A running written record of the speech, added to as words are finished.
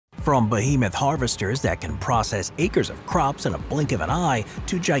From behemoth harvesters that can process acres of crops in a blink of an eye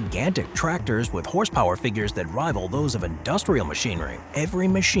to gigantic tractors with horsepower figures that rival those of industrial machinery, every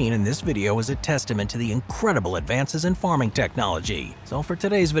machine in this video is a testament to the incredible advances in farming technology. So for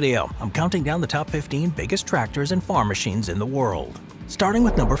today's video, I'm counting down the top 15 biggest tractors and farm machines in the world. Starting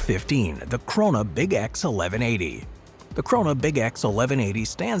with number 15, the Krona Big X 1180. The Krona Big X 1180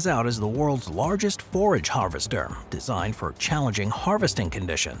 stands out as the world's largest forage harvester, designed for challenging harvesting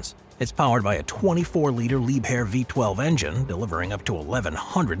conditions. It's powered by a 24-liter Liebherr V12 engine, delivering up to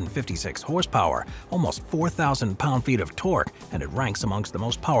 1,156 horsepower, almost 4,000 pound-feet of torque, and it ranks amongst the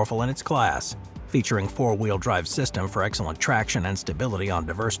most powerful in its class. Featuring four-wheel drive system for excellent traction and stability on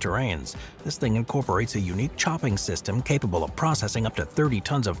diverse terrains, this thing incorporates a unique chopping system capable of processing up to 30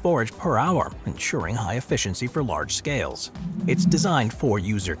 tons of forage per hour, ensuring high efficiency for large scales. It's designed for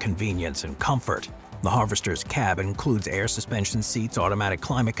user convenience and comfort. The harvester's cab includes air suspension seats, automatic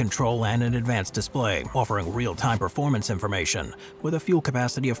climate control, and an advanced display, offering real-time performance information. With a fuel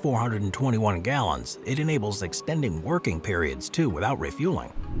capacity of 421 gallons, it enables extending working periods too without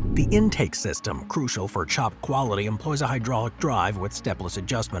refueling. The intake system, crucial for chop quality, employs a hydraulic drive with stepless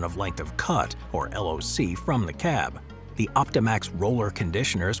adjustment of length of cut, or LOC, from the cab. The Optimax roller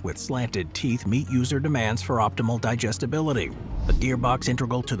conditioners with slanted teeth meet user demands for optimal digestibility. The gearbox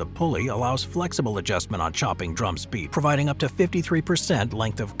integral to the pulley allows flexible adjustment on chopping drum speed, providing up to 53%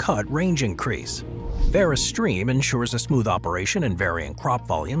 length of cut range increase. Stream ensures a smooth operation in varying crop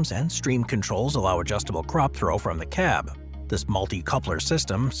volumes, and stream controls allow adjustable crop throw from the cab. This multi-coupler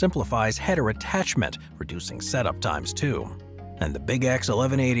system simplifies header attachment, reducing setup times too. And the Big X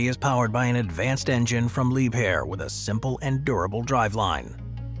 1180 is powered by an advanced engine from Liebherr with a simple and durable driveline.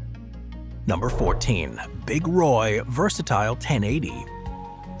 Number 14. Big Roy Versatile 1080.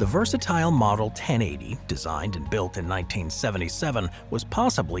 The Versatile Model 1080, designed and built in 1977, was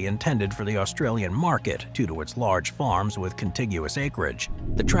possibly intended for the Australian market due to its large farms with contiguous acreage.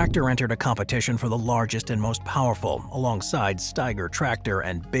 The tractor entered a competition for the largest and most powerful, alongside Steiger Tractor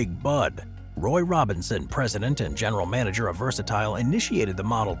and Big Bud. Roy Robinson, president and general manager of Versatile, initiated the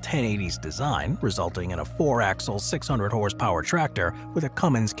Model 1080's design, resulting in a 4-axle, 600-horsepower tractor with a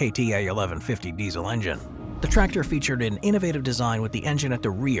Cummins KTA 1150 diesel engine. The tractor featured an innovative design with the engine at the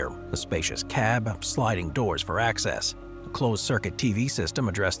rear, a spacious cab, sliding doors for access. A closed-circuit TV system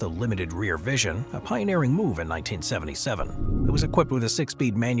addressed the limited rear vision, a pioneering move in 1977. It was equipped with a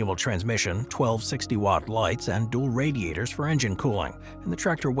 6-speed manual transmission, 12 60-watt lights, and dual radiators for engine cooling, and the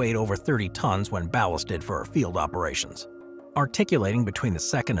tractor weighed over 30 tons when ballasted for field operations. Articulating between the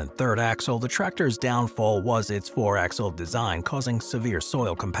second and third axle, the tractor's downfall was its 4-axle design, causing severe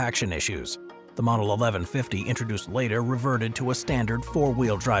soil compaction issues. The Model 1150, introduced later, reverted to a standard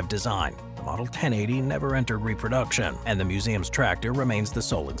 4-wheel drive design. The Model 1080 never entered reproduction, and the museum's tractor remains the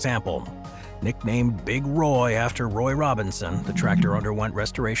sole example. Nicknamed Big Roy after Roy Robinson, the tractor underwent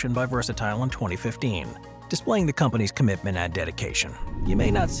restoration by Versatile in 2015, displaying the company's commitment and dedication. You may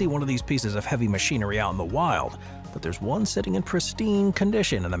not see one of these pieces of heavy machinery out in the wild, but there's one sitting in pristine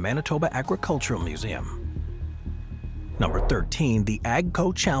condition in the Manitoba Agricultural Museum. Number 13. The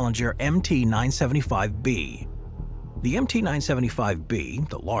AGCO Challenger MT975B. The MT975B,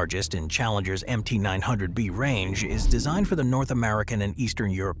 the largest in Challenger's MT900B range, is designed for the North American and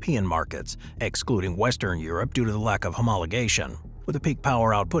Eastern European markets, excluding Western Europe due to the lack of homologation. With a peak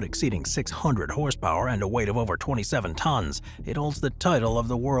power output exceeding 600 horsepower and a weight of over 27 tons, it holds the title of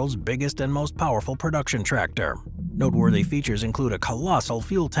the world's biggest and most powerful production tractor. Noteworthy features include a colossal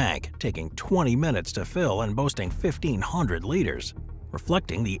fuel tank, taking 20 minutes to fill and boasting 1,500 liters,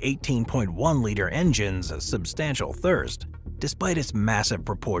 reflecting the 18.1-liter engine's substantial thirst. Despite its massive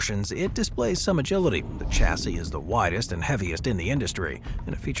proportions, it displays some agility. The chassis is the widest and heaviest in the industry,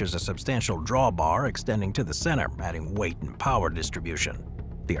 and it features a substantial drawbar extending to the center, adding weight and power distribution.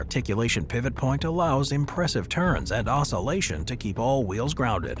 The articulation pivot point allows impressive turns and oscillation to keep all wheels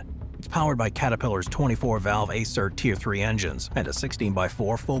grounded. It's powered by Caterpillar's 24-valve Acert Tier 3 engines and a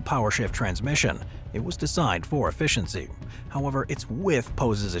 16x4 full power shift transmission. It was designed for efficiency. However, its width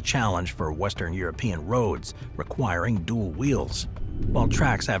poses a challenge for Western European roads, requiring dual wheels. While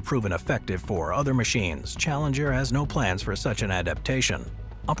tracks have proven effective for other machines, Challenger has no plans for such an adaptation.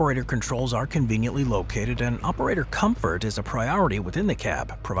 Operator controls are conveniently located, and operator comfort is a priority within the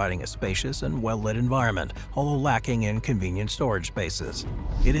cab, providing a spacious and well-lit environment, although lacking in convenient storage spaces.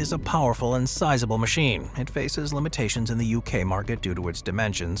 It is a powerful and sizable machine. It faces limitations in the UK market due to its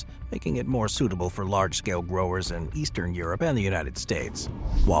dimensions, making it more suitable for large-scale growers in Eastern Europe and the United States.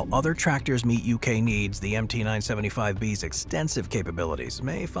 While other tractors meet UK needs, the MT975B's extensive capabilities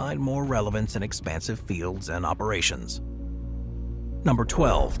may find more relevance in expansive fields and operations. Number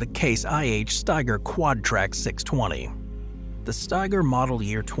 12. The Case IH Steiger Quadtrac 620. The Steiger model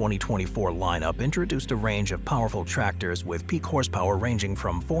year 2024 lineup introduced a range of powerful tractors with peak horsepower ranging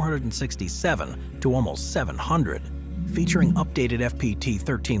from 467 to almost 700. Featuring updated FPT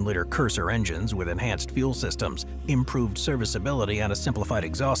 13-liter Cursor engines with enhanced fuel systems, improved serviceability, and a simplified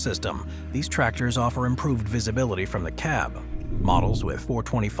exhaust system, these tractors offer improved visibility from the cab. Models with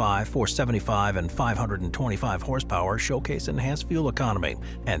 425, 475, and 525 horsepower showcase enhanced fuel economy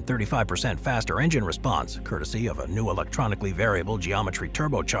and 35% faster engine response, courtesy of a new electronically variable geometry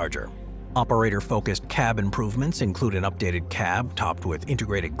turbocharger. Operator-focused cab improvements include an updated cab topped with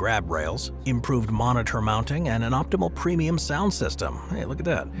integrated grab rails, improved monitor mounting, and an optimal premium sound system. Hey, look at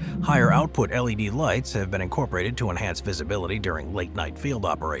that. Higher output LED lights have been incorporated to enhance visibility during late-night field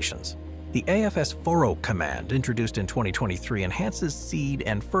operations. The AFS Furrow command, introduced in 2023, enhances seed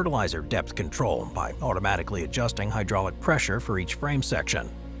and fertilizer depth control by automatically adjusting hydraulic pressure for each frame section.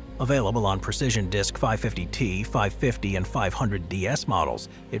 Available on Precision Disc 550T, 550, and 500DS models,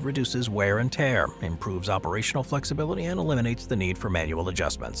 it reduces wear and tear, improves operational flexibility, and eliminates the need for manual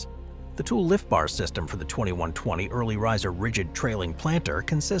adjustments. The tool lift bar system for the 2120 Early Riser Rigid Trailing Planter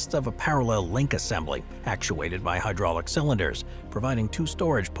consists of a parallel link assembly actuated by hydraulic cylinders, providing 2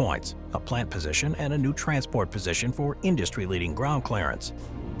 storage points, a plant position, and a new transport position for industry-leading ground clearance.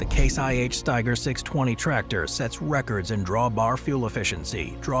 The Case IH Steiger 620 tractor sets records in drawbar fuel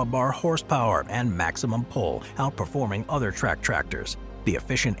efficiency, drawbar horsepower, and maximum pull, outperforming other track tractors. The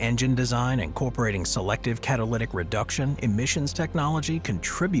efficient engine design, incorporating selective catalytic reduction emissions technology,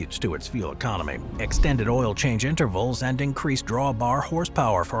 contributes to its fuel economy, extended oil change intervals, and increased drawbar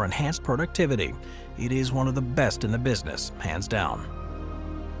horsepower for enhanced productivity. It is one of the best in the business, hands down.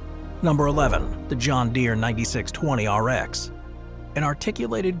 Number 11. The John Deere 9620 RX. An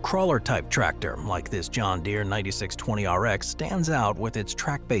articulated crawler-type tractor like this John Deere 9620 RX stands out with its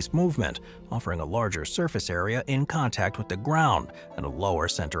track-based movement, offering a larger surface area in contact with the ground and a lower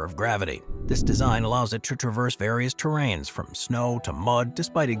center of gravity. This design allows it to traverse various terrains from snow to mud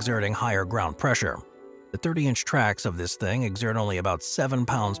despite exerting higher ground pressure. The 30-inch tracks of this thing exert only about 7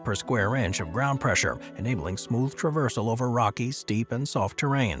 pounds per square inch of ground pressure, enabling smooth traversal over rocky, steep, and soft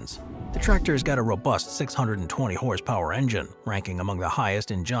terrains. The tractor's got a robust 620 horsepower engine, ranking among the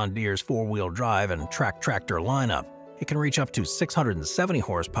highest in John Deere's 4-wheel drive and track tractor lineup. It can reach up to 670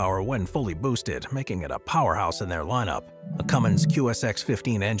 horsepower when fully boosted, making it a powerhouse in their lineup. A Cummins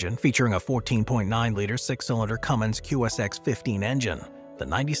QSX-15 engine featuring a 14.9-liter 6-cylinder Cummins QSX-15 engine. The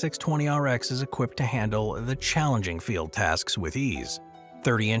 9620 RX is equipped to handle the challenging field tasks with ease.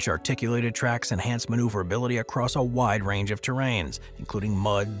 30-inch articulated tracks enhance maneuverability across a wide range of terrains, including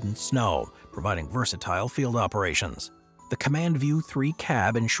mud and snow, providing versatile field operations. The Command View 3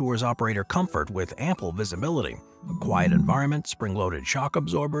 cab ensures operator comfort with ample visibility, a quiet environment, spring-loaded shock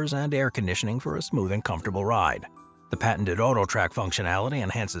absorbers, and air conditioning for a smooth and comfortable ride. The patented AutoTrack functionality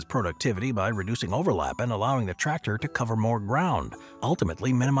enhances productivity by reducing overlap and allowing the tractor to cover more ground,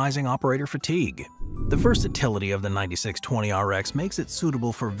 ultimately minimizing operator fatigue. The versatility of the 9620 RX makes it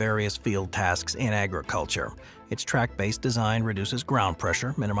suitable for various field tasks in agriculture. Its track-based design reduces ground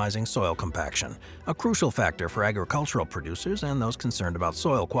pressure, minimizing soil compaction, a crucial factor for agricultural producers and those concerned about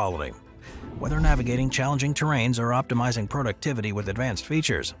soil quality. Whether navigating challenging terrains or optimizing productivity with advanced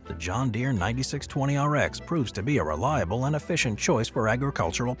features, the John Deere 9620 RX proves to be a reliable and efficient choice for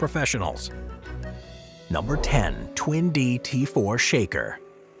agricultural professionals. Number 10. Twin D T4 Shaker.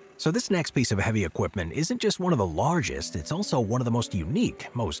 So this next piece of heavy equipment isn't just one of the largest, it's also one of the most unique,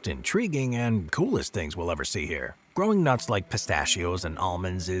 most intriguing, and coolest things we'll ever see here. Growing nuts like pistachios and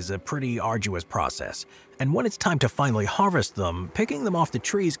almonds is a pretty arduous process, and when it's time to finally harvest them, picking them off the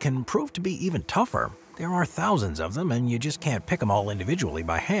trees can prove to be even tougher. There are thousands of them, and you just can't pick them all individually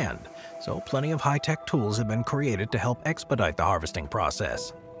by hand, so plenty of high-tech tools have been created to help expedite the harvesting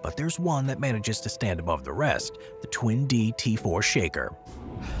process. But there's one that manages to stand above the rest, the Twin D T4 Shaker.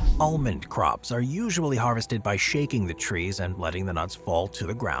 Almond crops are usually harvested by shaking the trees and letting the nuts fall to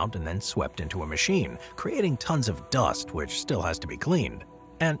the ground and then swept into a machine, creating tons of dust which still has to be cleaned.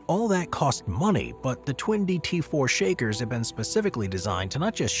 And all that costs money, but the Twin D T4 shakers have been specifically designed to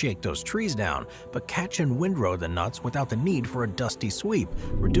not just shake those trees down, but catch and windrow the nuts without the need for a dusty sweep,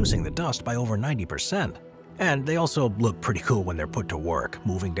 reducing the dust by over 90%. And they also look pretty cool when they're put to work,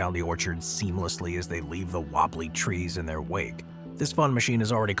 moving down the orchard seamlessly as they leave the wobbly trees in their wake. This fun machine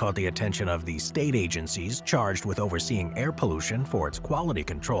has already caught the attention of the state agencies charged with overseeing air pollution for its quality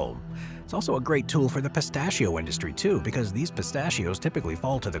control. It's also a great tool for the pistachio industry too, because these pistachios typically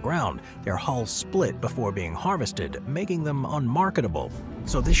fall to the ground, their hulls split before being harvested, making them unmarketable.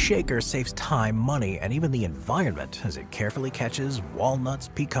 So this shaker saves time, money, and even the environment as it carefully catches walnuts,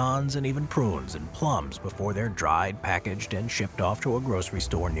 pecans, and even prunes and plums before they're dried, packaged, and shipped off to a grocery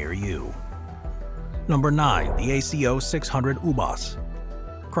store near you. Number 9. The ACO 600 UBAS.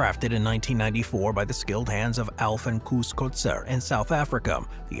 Crafted in 1994 by the skilled hands of Alf and Koos Kotzer in South Africa,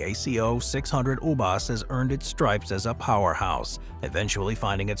 the ACO 600 UBAS has earned its stripes as a powerhouse, eventually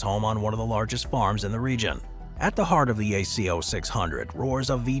finding its home on one of the largest farms in the region. At the heart of the ACO 600 roars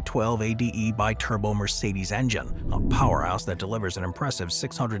a V12 ADE bi-turbo Mercedes engine, a powerhouse that delivers an impressive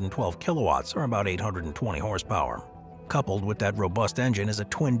 612 kilowatts or about 820 horsepower. Coupled with that robust engine is a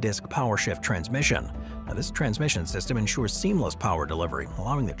twin-disc power-shift transmission. Now, this transmission system ensures seamless power delivery,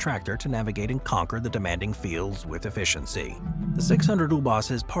 allowing the tractor to navigate and conquer the demanding fields with efficiency. The 600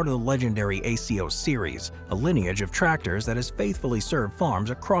 UBAS is part of the legendary ACO series, a lineage of tractors that has faithfully served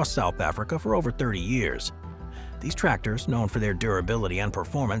farms across South Africa for over 30 years. These tractors, known for their durability and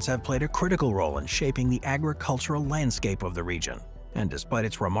performance, have played a critical role in shaping the agricultural landscape of the region. And despite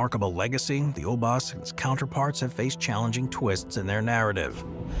its remarkable legacy, the UBAS and its counterparts have faced challenging twists in their narrative.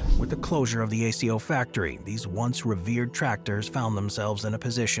 With the closure of the ACO factory, these once revered tractors found themselves in a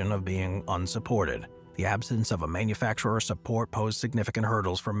position of being unsupported. The absence of a manufacturer support posed significant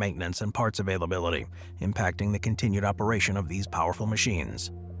hurdles for maintenance and parts availability, impacting the continued operation of these powerful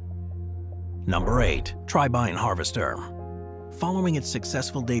machines. Number 8. Tribine Harvester. Following its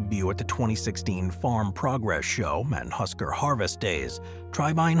successful debut at the 2016 Farm Progress Show and Husker Harvest Days,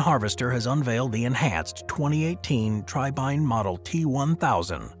 Tribine Harvester has unveiled the enhanced 2018 Tribine Model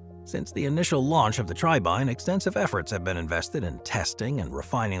T1000. Since the initial launch of the Tribine, extensive efforts have been invested in testing and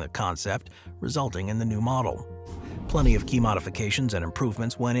refining the concept, resulting in the new model. Plenty of key modifications and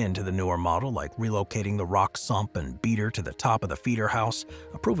improvements went into the newer model, like relocating the rock sump and beater to the top of the feeder house,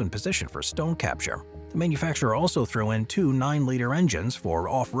 a proven position for stone capture. The manufacturer also threw in two 9-liter engines for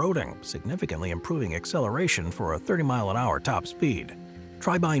off-roading, significantly improving acceleration for a 30-mile-an-hour top speed.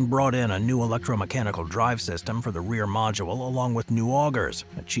 Tribine brought in a new electromechanical drive system for the rear module along with new augers,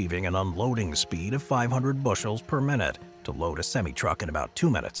 achieving an unloading speed of 500 bushels per minute to load a semi-truck in about 2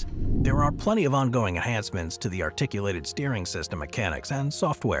 minutes. There are plenty of ongoing enhancements to the articulated steering system mechanics and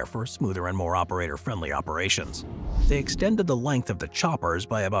software for smoother and more operator-friendly operations. They extended the length of the choppers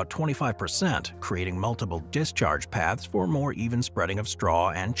by about 25%, creating multiple discharge paths for more even spreading of straw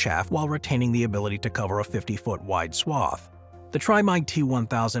and chaff while retaining the ability to cover a 50-foot wide swath. The Tribine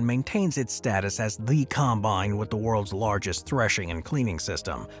T1000 maintains its status as the combine with the world's largest threshing and cleaning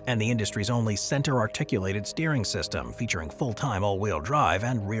system, and the industry's only center-articulated steering system featuring full-time all-wheel drive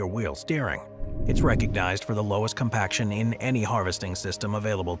and rear-wheel steering. It's recognized for the lowest compaction in any harvesting system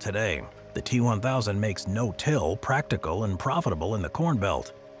available today. The T1000 makes no-till practical and profitable in the Corn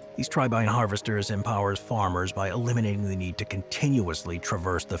Belt. These Tribine harvesters empowers farmers by eliminating the need to continuously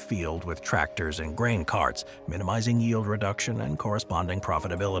traverse the field with tractors and grain carts, minimizing yield reduction and corresponding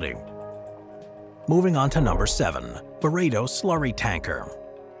profitability. Moving on to number 7. Viredo Slurry Tanker.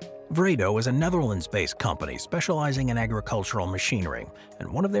 Viredo is a Netherlands-based company specializing in agricultural machinery,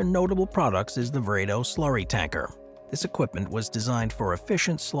 and one of their notable products is the Viredo Slurry Tanker. This equipment was designed for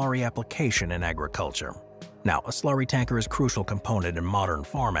efficient slurry application in agriculture. Now, a slurry tanker is a crucial component in modern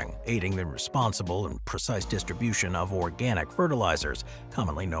farming, aiding the responsible and precise distribution of organic fertilizers,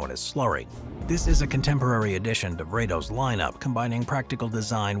 commonly known as slurry. This is a contemporary addition to Viredo's lineup, combining practical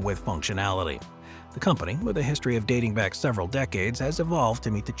design with functionality. The company, with a history of dating back several decades, has evolved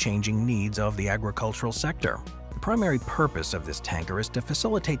to meet the changing needs of the agricultural sector. The primary purpose of this tanker is to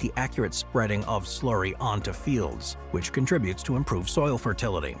facilitate the accurate spreading of slurry onto fields, which contributes to improved soil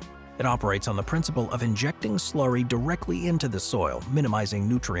fertility. It operates on the principle of injecting slurry directly into the soil, minimizing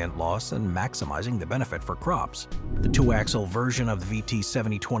nutrient loss and maximizing the benefit for crops. The 2-axle version of the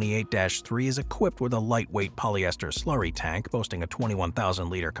VT7028-3 is equipped with a lightweight polyester slurry tank boasting a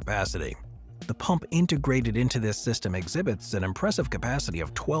 21,000-liter capacity. The pump integrated into this system exhibits an impressive capacity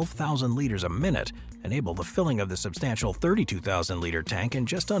of 12,000 liters a minute, enabling the filling of the substantial 32,000-liter tank in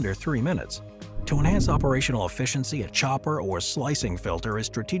just under 3 minutes. To enhance operational efficiency, a chopper or slicing filter is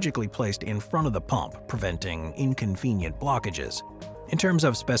strategically placed in front of the pump, preventing inconvenient blockages. In terms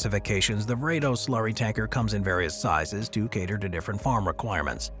of specifications, the Viredo slurry tanker comes in various sizes to cater to different farm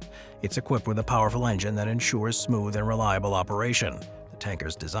requirements. It's equipped with a powerful engine that ensures smooth and reliable operation. The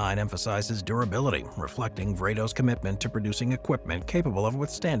tanker's design emphasizes durability, reflecting Viredo's commitment to producing equipment capable of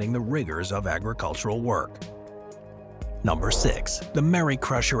withstanding the rigors of agricultural work. Number 6. The Merry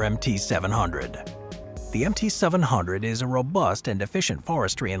Crusher MT700. The MT700 is a robust and efficient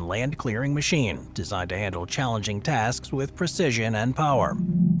forestry and land clearing machine designed to handle challenging tasks with precision and power.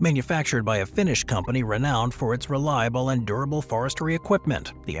 Manufactured by a Finnish company renowned for its reliable and durable forestry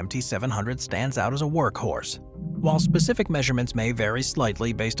equipment, the MT700 stands out as a workhorse. While specific measurements may vary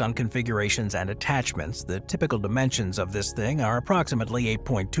slightly based on configurations and attachments, the typical dimensions of this thing are approximately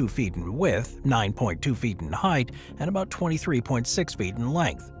 8.2 feet in width, 9.2 feet in height, and about 23.6 feet in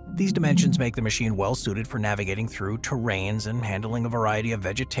length. These dimensions make the machine well suited for navigating through terrains and handling a variety of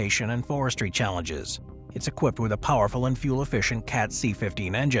vegetation and forestry challenges. It's equipped with a powerful and fuel-efficient CAT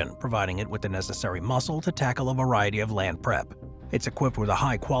C15 engine, providing it with the necessary muscle to tackle a variety of land prep. It's equipped with a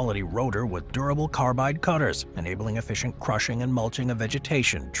high-quality rotor with durable carbide cutters, enabling efficient crushing and mulching of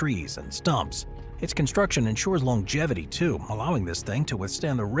vegetation, trees, and stumps. Its construction ensures longevity too, allowing this thing to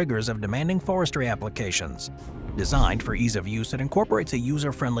withstand the rigors of demanding forestry applications. Designed for ease of use, it incorporates a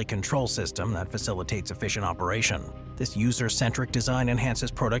user-friendly control system that facilitates efficient operation. This user-centric design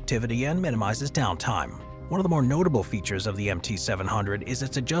enhances productivity and minimizes downtime. One of the more notable features of the MT700 is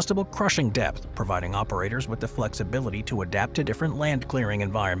its adjustable crushing depth, providing operators with the flexibility to adapt to different land clearing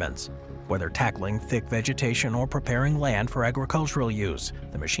environments. Whether tackling thick vegetation or preparing land for agricultural use,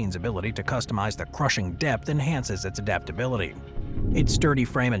 the machine's ability to customize the crushing depth enhances its adaptability. Its sturdy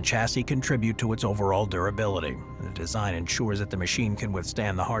frame and chassis contribute to its overall durability. The design ensures that the machine can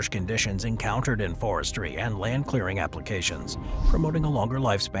withstand the harsh conditions encountered in forestry and land clearing applications, promoting a longer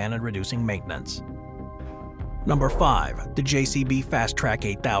lifespan and reducing maintenance. Number 5. The JCB Fast-Track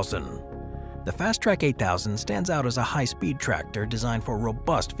 8000. The Fast-Track 8000 stands out as a high-speed tractor designed for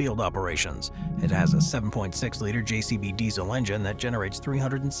robust field operations. It has a 7.6-liter JCB diesel engine that generates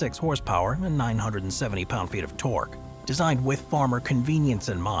 306 horsepower and 970 pound-feet of torque. Designed with farmer convenience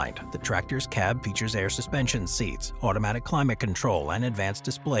in mind, the tractor's cab features air suspension seats, automatic climate control, and advanced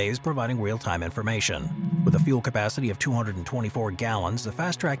displays providing real-time information. With a fuel capacity of 224 gallons, the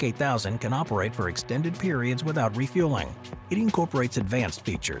Fast-Track 8000 can operate for extended periods without refueling. It incorporates advanced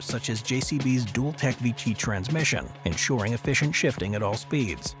features such as JCB's dual-tech VT transmission, ensuring efficient shifting at all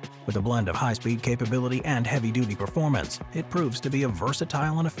speeds. With a blend of high-speed capability and heavy-duty performance, it proves to be a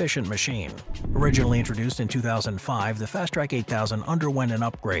versatile and efficient machine. Originally introduced in 2005, the Fast-Track 8000 underwent an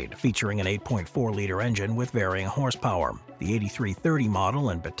upgrade, featuring an 8.4-liter engine with varying horsepower. The 8330 model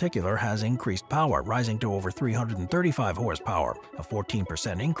in particular has increased power, rising to over 335 horsepower, a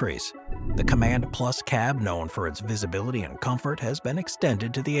 14% increase. The Command Plus cab, known for its visibility and comfort, has been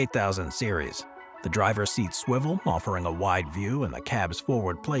extended to the 8000 series. The driver's seat swivel, offering a wide view, and the cab's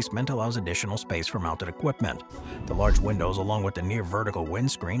forward placement allows additional space for mounted equipment. The large windows along with the near-vertical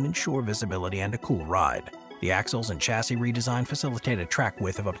windscreen ensure visibility and a cool ride. The axles and chassis redesign facilitate a track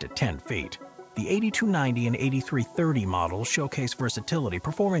width of up to 10 feet. The 8290 and 8330 models showcase versatility,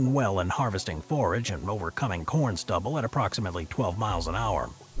 performing well in harvesting forage and overcoming corn stubble at approximately 12 miles an hour.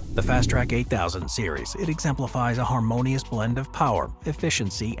 The Fast-Track 8000 series, it exemplifies a harmonious blend of power,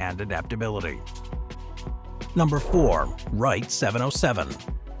 efficiency, and adaptability. Number 4. Wright 707.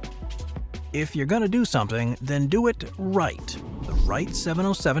 If you're gonna do something, then do it right. The Wright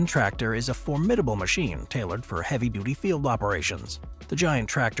 707 tractor is a formidable machine tailored for heavy-duty field operations. The giant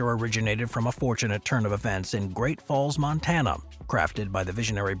tractor originated from a fortunate turn of events in Great Falls, Montana. Crafted by the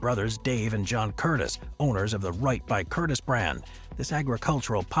visionary brothers Dave and John Curtis, owners of the Wright by Curtis brand, this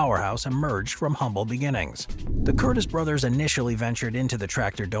agricultural powerhouse emerged from humble beginnings. The Curtis brothers initially ventured into the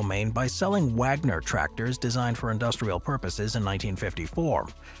tractor domain by selling Wagner tractors designed for industrial purposes in 1954.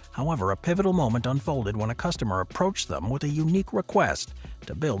 However, a pivotal moment unfolded when a customer approached them with a unique request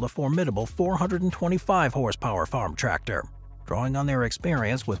to build a formidable 425 horsepower farm tractor. Drawing on their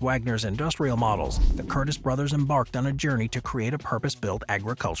experience with Wagner's industrial models, the Curtis brothers embarked on a journey to create a purpose-built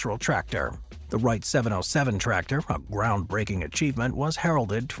agricultural tractor. The Wright 707 tractor, a groundbreaking achievement, was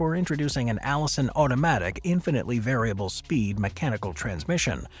heralded for introducing an Allison automatic, infinitely variable speed mechanical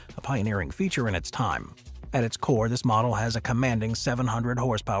transmission, a pioneering feature in its time. At its core, this model has a commanding 700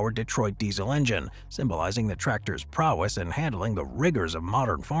 horsepower Detroit diesel engine, symbolizing the tractor's prowess in handling the rigors of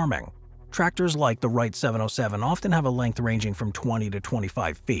modern farming. Tractors like the Wright 707 often have a length ranging from 20 to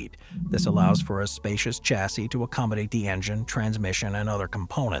 25 feet. This allows for a spacious chassis to accommodate the engine, transmission, and other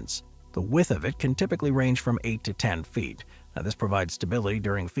components. The width of it can typically range from 8 to 10 feet. Now, this provides stability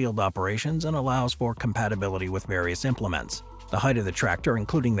during field operations and allows for compatibility with various implements. The height of the tractor,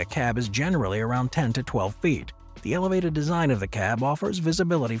 including the cab, is generally around 10 to 12 feet. The elevated design of the cab offers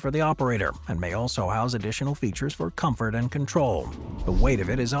visibility for the operator and may also house additional features for comfort and control. The weight of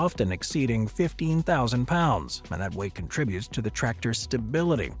it is often exceeding 15,000 pounds, and that weight contributes to the tractor's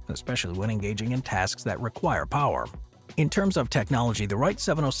stability, especially when engaging in tasks that require power. In terms of technology, the Wright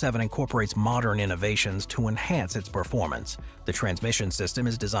 707 incorporates modern innovations to enhance its performance. The transmission system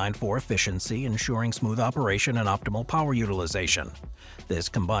is designed for efficiency, ensuring smooth operation and optimal power utilization. This,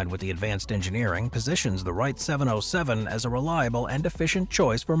 combined with the advanced engineering, positions the Wright 707 as a reliable and efficient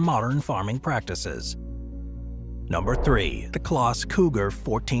choice for modern farming practices. Number 3. The Claas Cougar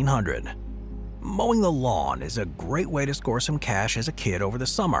 1400. Mowing the lawn is a great way to score some cash as a kid over the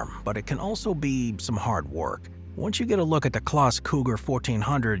summer, but it can also be some hard work. Once you get a look at the Claas Cougar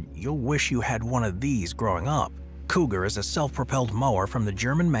 1400, you'll wish you had one of these growing up. Cougar is a self-propelled mower from the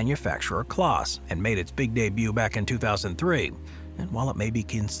German manufacturer Claas and made its big debut back in 2003. And while it may be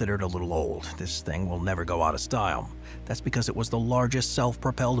considered a little old, this thing will never go out of style. That's because it was the largest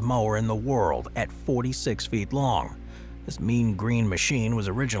self-propelled mower in the world at 46 feet long. This mean green machine was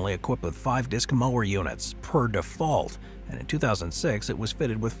originally equipped with 5-disc mower units per default, and in 2006 it was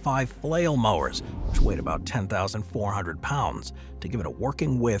fitted with 5 flail mowers, which weighed about 10,400 pounds, to give it a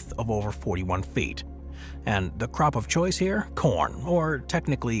working width of over 41 feet. And the crop of choice here? Corn, or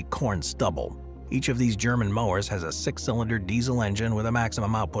technically corn stubble. Each of these German mowers has a 6-cylinder diesel engine with a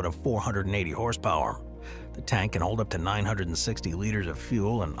maximum output of 480 horsepower. The tank can hold up to 960 liters of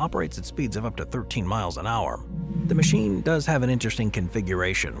fuel and operates at speeds of up to 13 miles an hour. The machine does have an interesting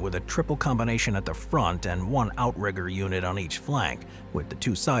configuration, with a triple combination at the front and 1 outrigger unit on each flank, with the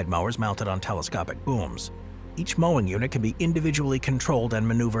 2 side mowers mounted on telescopic booms. Each mowing unit can be individually controlled and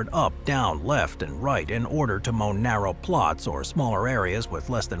maneuvered up, down, left, and right in order to mow narrow plots or smaller areas with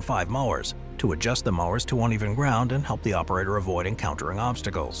less than 5 mowers, to adjust the mowers to uneven ground and help the operator avoid encountering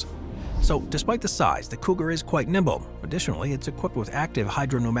obstacles. So, despite the size, the Cougar is quite nimble. Additionally, it's equipped with active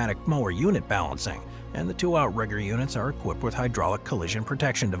hydropneumatic mower unit balancing, and the 2 outrigger units are equipped with hydraulic collision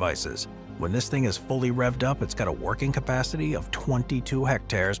protection devices. When this thing is fully revved up, it's got a working capacity of 22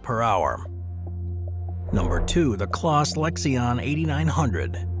 hectares per hour. Number 2. The Claas Lexion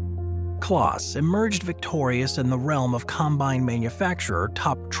 8900. Claas emerged victorious in the realm of combine manufacturer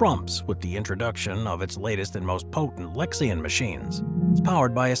top trumps with the introduction of its latest and most potent Lexion machines. It's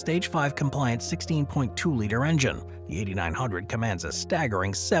powered by a Stage 5 compliant 16.2-liter engine. The 8900 commands a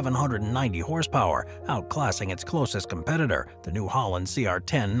staggering 790 horsepower, outclassing its closest competitor, the New Holland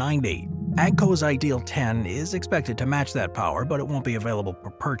CR1090. AGCO's Ideal 10 is expected to match that power, but it won't be available for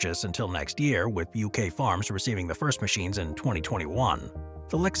purchase until next year, with UK farms receiving the first machines in 2021.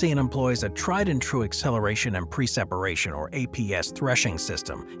 The Lexion employs a tried-and-true acceleration and pre-separation, or APS, threshing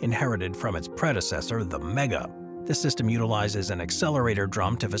system inherited from its predecessor, the Mega. This system utilizes an accelerator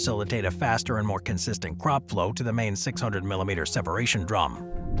drum to facilitate a faster and more consistent crop flow to the main 600mm separation drum.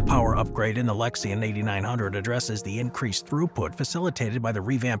 The power upgrade in the Lexion 8900 addresses the increased throughput facilitated by the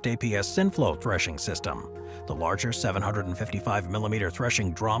revamped APS Synflow threshing system. The larger 755mm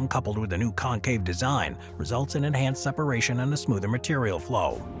threshing drum, coupled with the new concave design, results in enhanced separation and a smoother material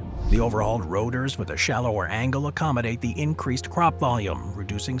flow. The overhauled rotors with a shallower angle accommodate the increased crop volume,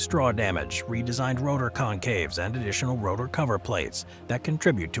 reducing straw damage, redesigned rotor concaves, and additional rotor cover plates that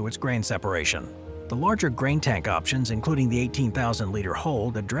contribute to its grain separation. The larger grain tank options, including the 18,000-liter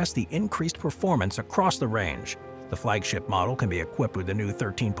hold, address the increased performance across the range. The flagship model can be equipped with the new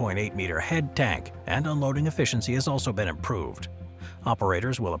 13.8-meter head tank, and unloading efficiency has also been improved.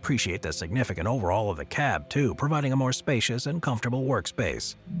 Operators will appreciate the significant overhaul of the cab, too, providing a more spacious and comfortable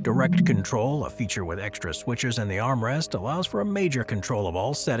workspace. Direct control, a feature with extra switches in the armrest, allows for a major control of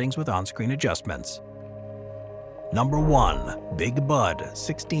all settings with on-screen adjustments. Number 1. Big Bud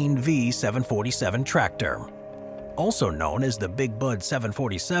 16V747 Tractor. Also known as the Big Bud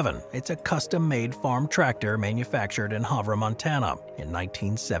 747, it's a custom-made farm tractor manufactured in Havre, Montana in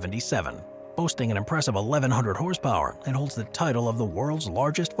 1977. Boasting an impressive 1,100 horsepower, it holds the title of the world's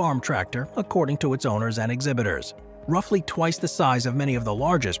largest farm tractor according to its owners and exhibitors. Roughly twice the size of many of the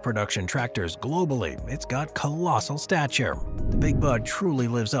largest production tractors globally, it's got colossal stature. The Big Bud truly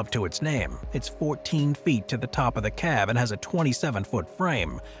lives up to its name. It's 14 feet to the top of the cab and has a 27-foot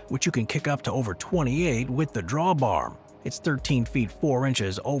frame, which you can kick up to over 28 with the drawbar. It's 13 feet 4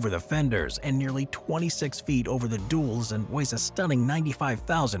 inches over the fenders and nearly 26 feet over the duals and weighs a stunning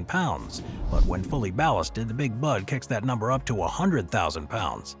 95,000 pounds. But when fully ballasted, the Big Bud kicks that number up to 100,000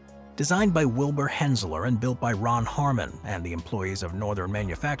 pounds. Designed by Wilbur Hensler and built by Ron Harmon and the employees of Northern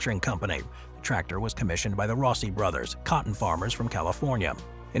Manufacturing Company, the tractor was commissioned by the Rossi brothers, cotton farmers from California.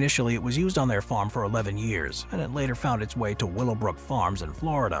 Initially, it was used on their farm for 11 years, and it later found its way to Willowbrook Farms in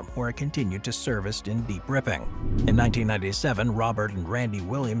Florida, where it continued to service in deep ripping. In 1997, Robert and Randy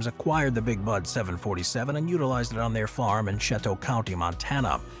Williams acquired the Big Bud 747 and utilized it on their farm in Chateau County,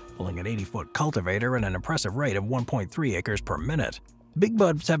 Montana, pulling an 80-foot cultivator at an impressive rate of 1.3 acres per minute. Big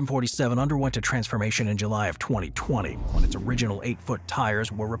Bud 747 underwent a transformation in July of 2020 when its original 8-foot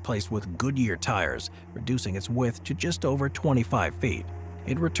tires were replaced with Goodyear tires, reducing its width to just over 25 feet.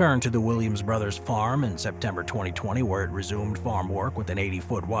 It returned to the Williams Brothers farm in September 2020, where it resumed farm work with an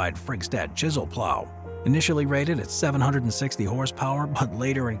 80-foot wide Friggstad chisel plow. Initially rated at 760 horsepower but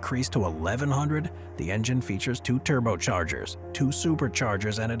later increased to 1,100, the engine features 2 turbochargers, 2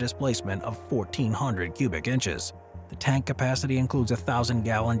 superchargers, and a displacement of 1,400 cubic inches. The tank capacity includes a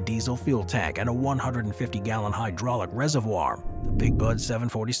 1,000-gallon diesel fuel tank and a 150-gallon hydraulic reservoir. The Big Bud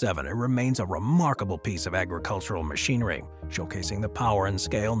 747 remains a remarkable piece of agricultural machinery, showcasing the power and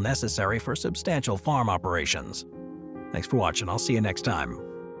scale necessary for substantial farm operations. Thanks for watching. I'll see you next time.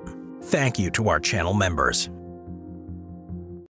 Thank you to our channel members.